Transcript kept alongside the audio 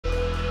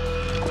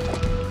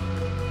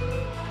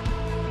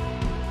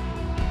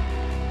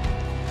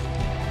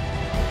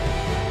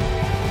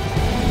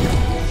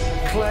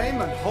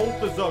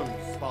Hold the zone,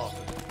 Spartan.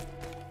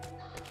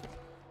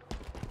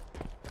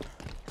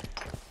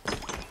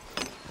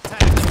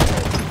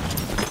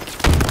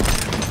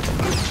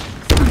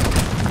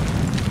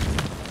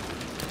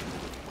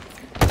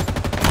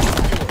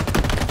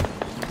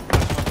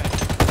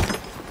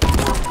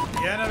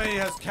 The enemy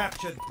has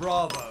captured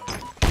Bravo.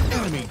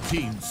 Enemy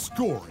team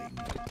scoring.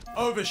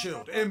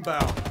 Overshield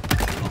inbound.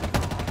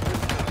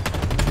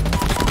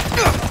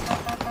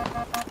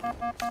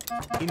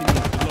 Enemy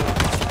below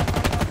us.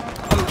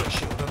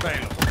 Overshield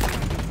available.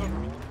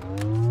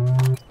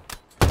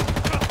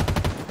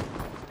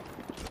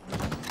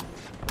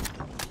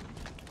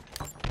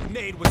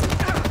 Nade was.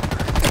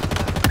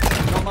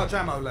 Not much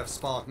ammo left,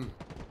 Spartan.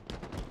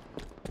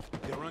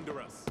 They're under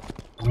us.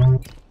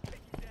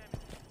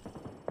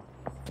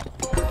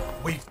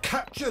 We've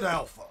captured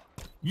Alpha.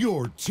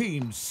 Your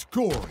team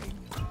scoring.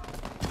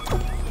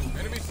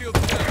 Enemy shield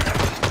down.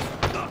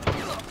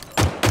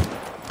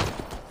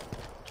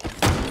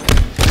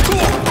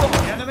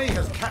 The enemy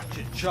has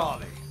captured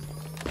Charlie.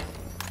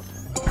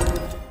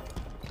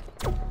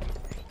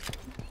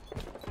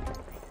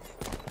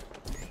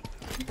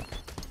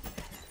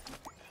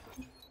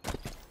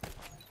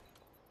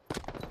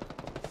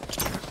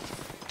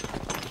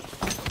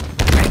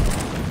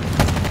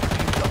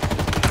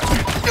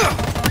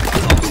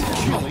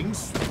 Killing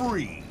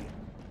spree.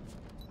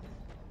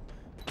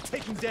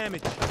 Taking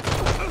damage.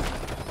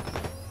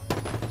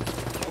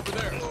 Over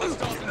there.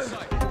 Hostiles in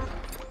sight.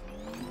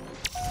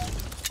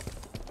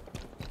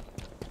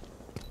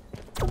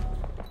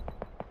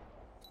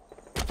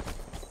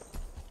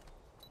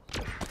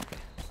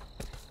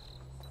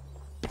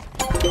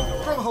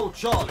 Stronghold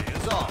Charlie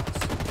is ours.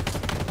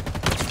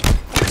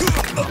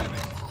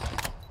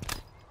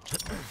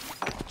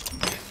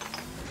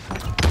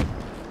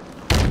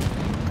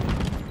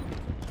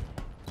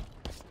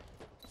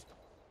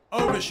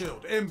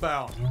 Overshield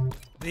inbound.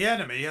 The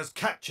enemy has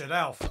captured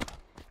Alpha.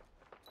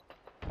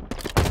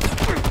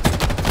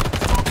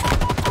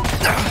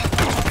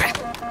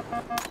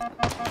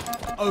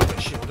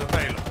 Overshield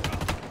available.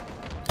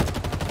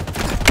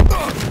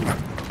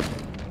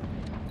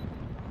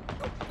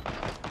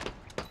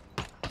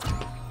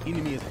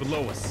 Enemy is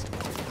below us.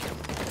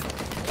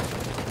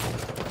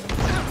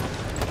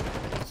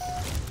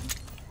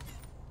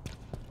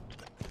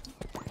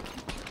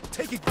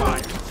 Taking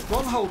fire.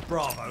 Stronghold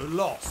Bravo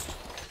lost.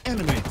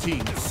 Enemy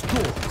team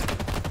scoring.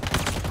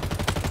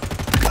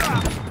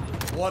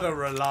 What a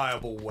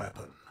reliable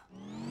weapon.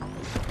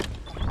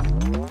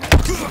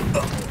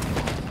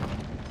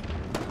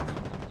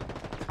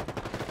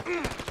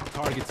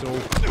 Target's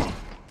over.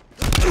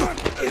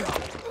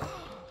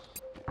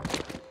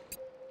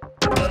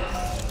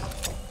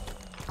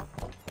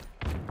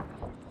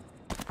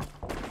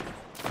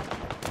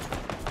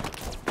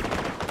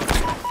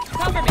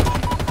 Cover me.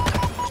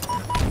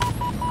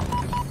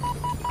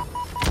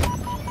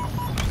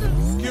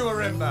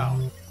 Skewer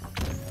inbound.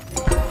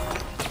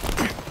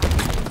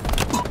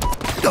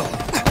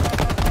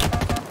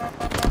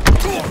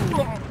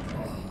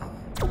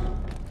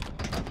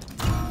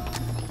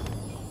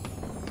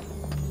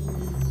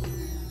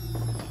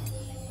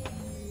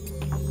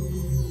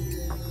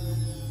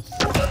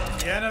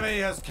 The enemy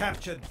has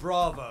captured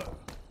Bravo.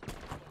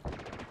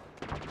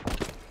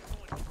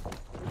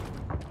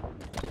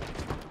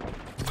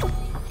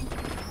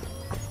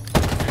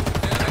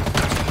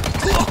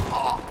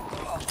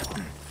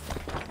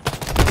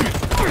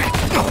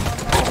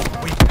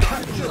 We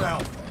captured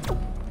Alpha.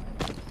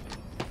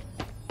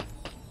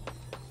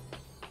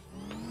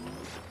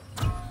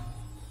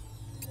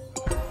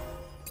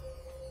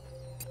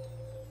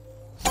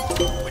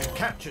 We've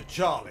captured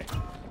Charlie.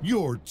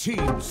 Your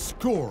team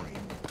scoring.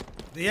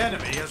 The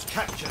enemy has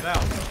captured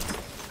Alpha.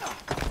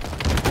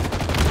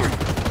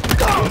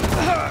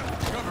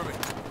 Cover me.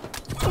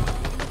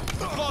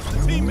 I've lost a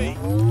teammate.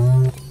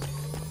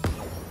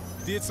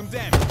 Did some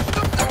damage.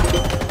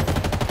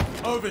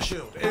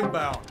 Overshield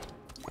inbound.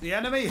 The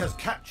enemy has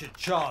captured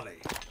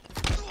Charlie.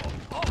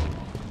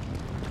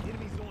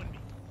 Enemy's on me.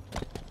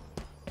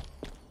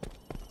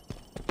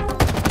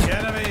 The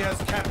enemy has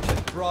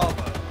captured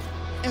Bravo.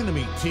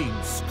 Enemy team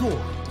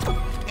scoring.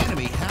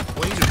 Enemy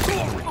halfway to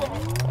victory.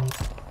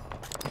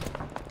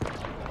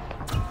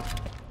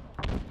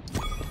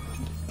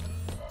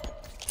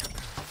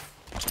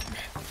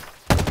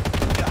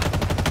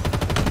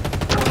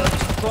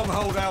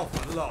 Stronghold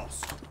Alpha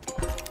lost.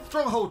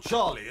 Stronghold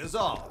Charlie is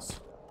ours.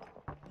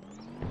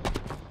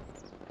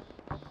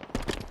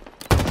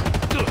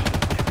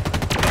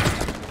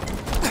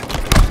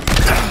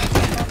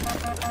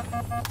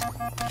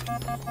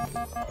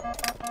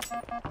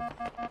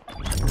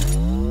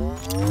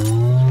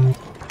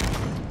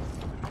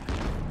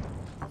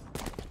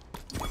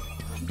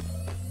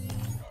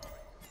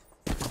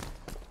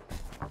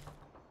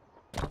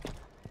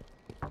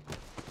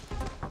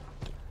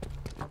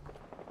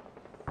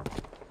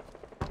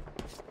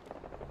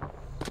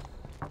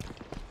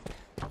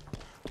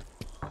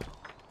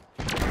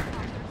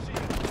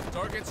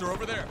 Targets are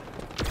over there.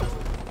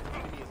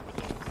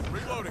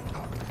 Reloading.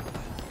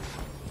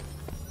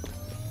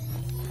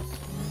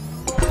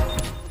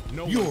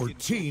 No one Your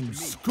gets team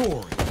close to me.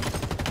 scoring.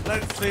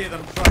 Let's see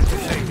them try to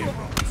take it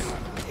from us.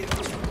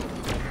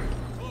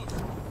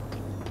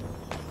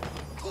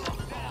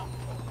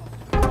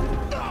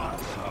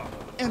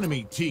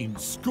 Enemy team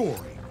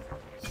scoring.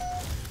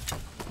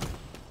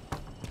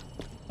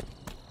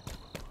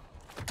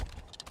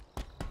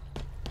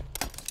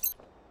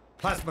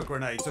 Plasma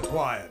grenades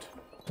acquired.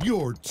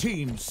 Your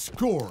team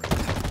scoring.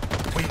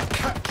 We've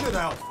captured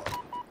Alpha.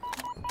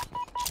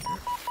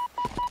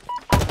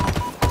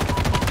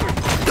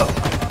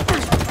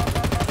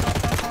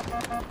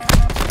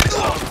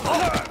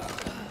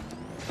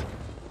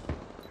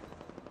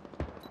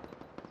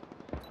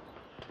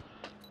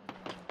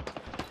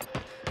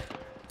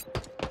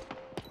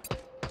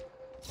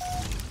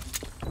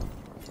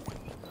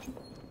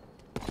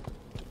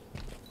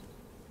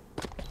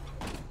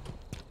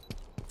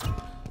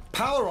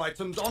 Power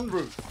items en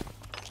route.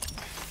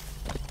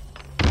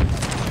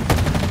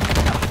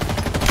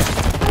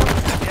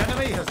 The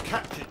enemy has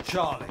captured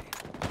Charlie.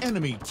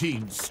 Enemy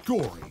team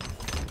scoring.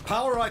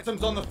 Power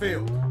items on the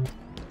field.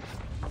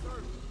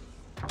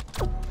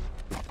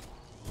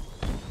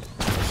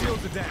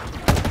 Shields are down.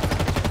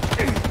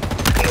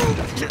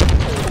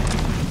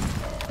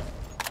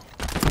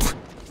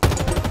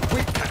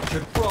 We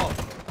captured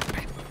Bravo.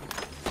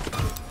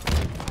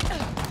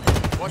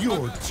 Watch Your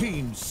my back.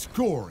 team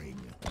scoring.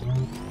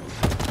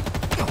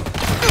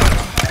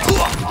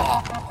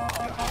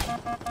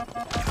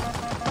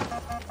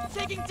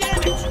 Taking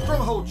damage!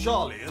 Stronghold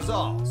Charlie is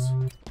ours.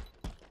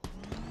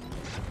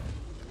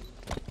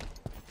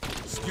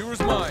 Skewer's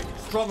mine.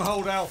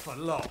 Stronghold Alpha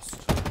lost.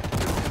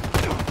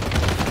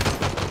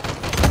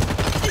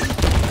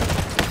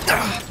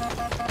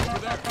 Over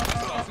there.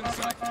 Hostiles in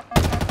sight.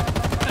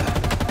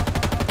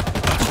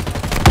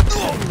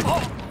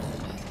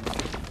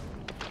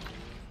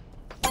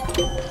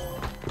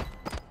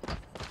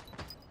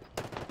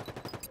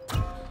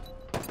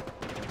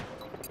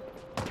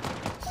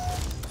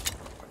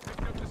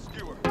 Picked up the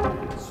skewer.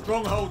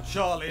 Stronghold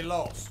Charlie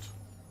lost.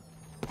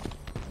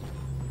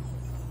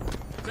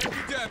 Take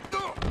you dead.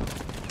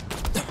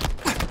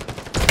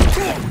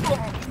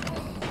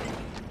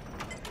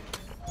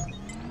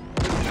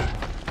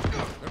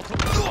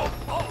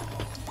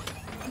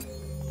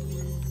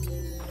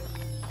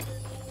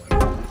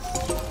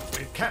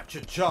 We've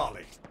captured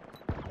Charlie.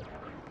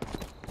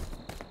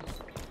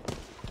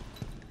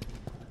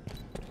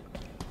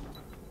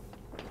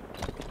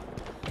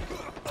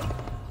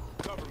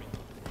 Cover me.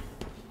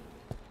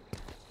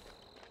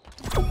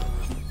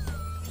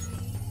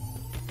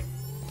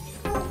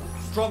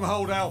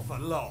 Stronghold Alpha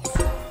lost.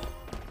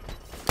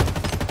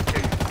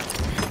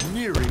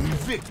 Nearing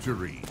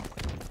victory.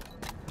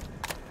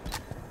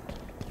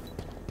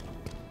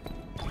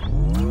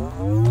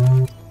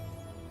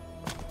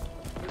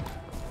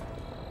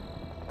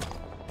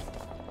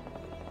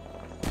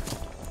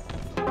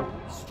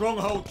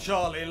 Stronghold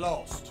Charlie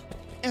lost.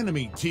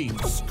 Enemy team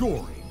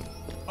scoring.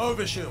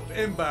 Overshield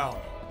inbound.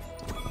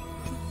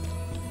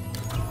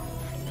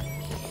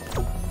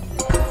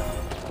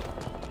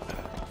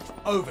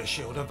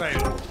 Overshield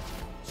available.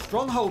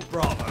 Stronghold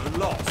Bravo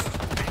lost.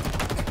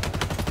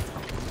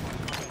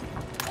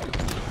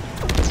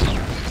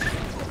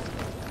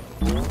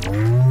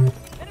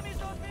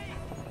 Enemies on me!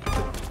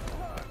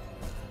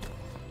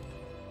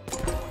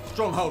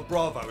 Stronghold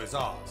Bravo is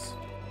ours.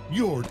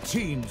 Your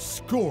team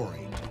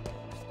scoring.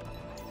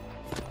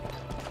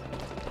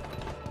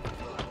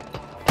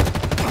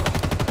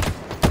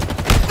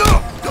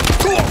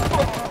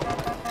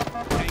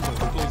 Tango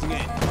closing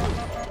in.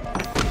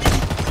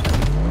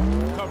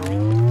 Cover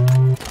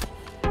me.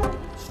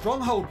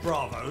 Stronghold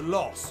Bravo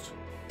lost.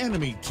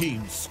 Enemy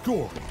team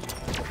scoring.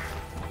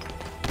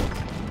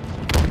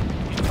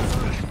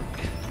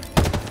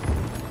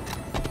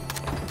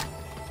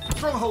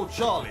 Stronghold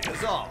Charlie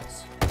is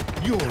ours.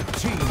 Your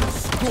team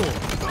scoring.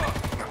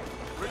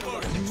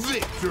 Reloading.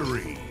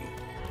 Victory.